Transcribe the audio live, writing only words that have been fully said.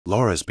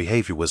Laura's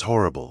behavior was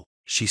horrible.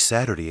 She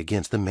Saturday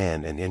against the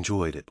man and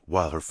enjoyed it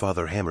while her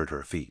father hammered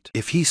her feet.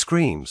 If he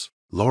screams,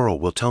 Laura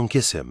will tongue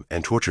kiss him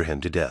and torture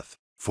him to death.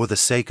 For the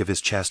sake of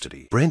his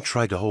chastity, Brent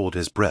tried to hold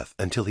his breath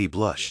until he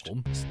blushed.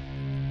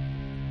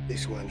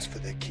 This one's for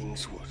the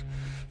Kingswood.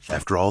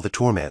 After all the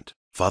torment,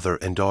 father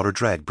and daughter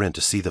dragged Brent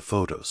to see the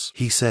photos.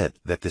 He said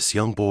that this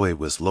young boy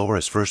was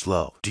Laura's first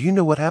love. Do you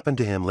know what happened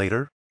to him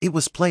later? It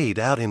was played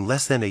out in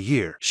less than a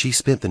year. She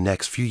spent the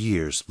next few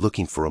years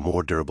looking for a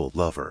more durable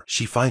lover.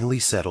 She finally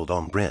settled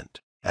on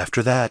Brent.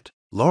 After that,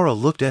 Laura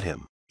looked at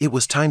him. It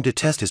was time to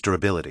test his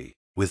durability.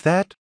 With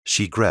that,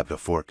 she grabbed a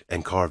fork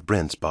and carved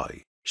Brent's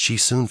body. She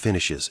soon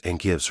finishes and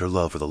gives her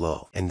love for the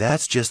love. And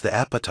that's just the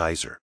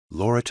appetizer.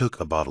 Laura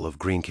took a bottle of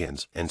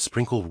greenkins and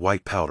sprinkled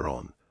white powder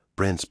on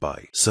Brent's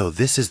body. So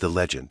this is the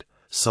legend,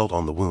 salt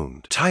on the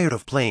wound. Tired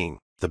of playing,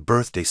 the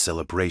birthday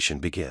celebration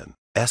began.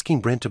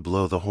 Asking Brent to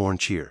blow the horn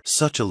cheer.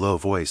 Such a low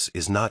voice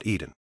is not Eden.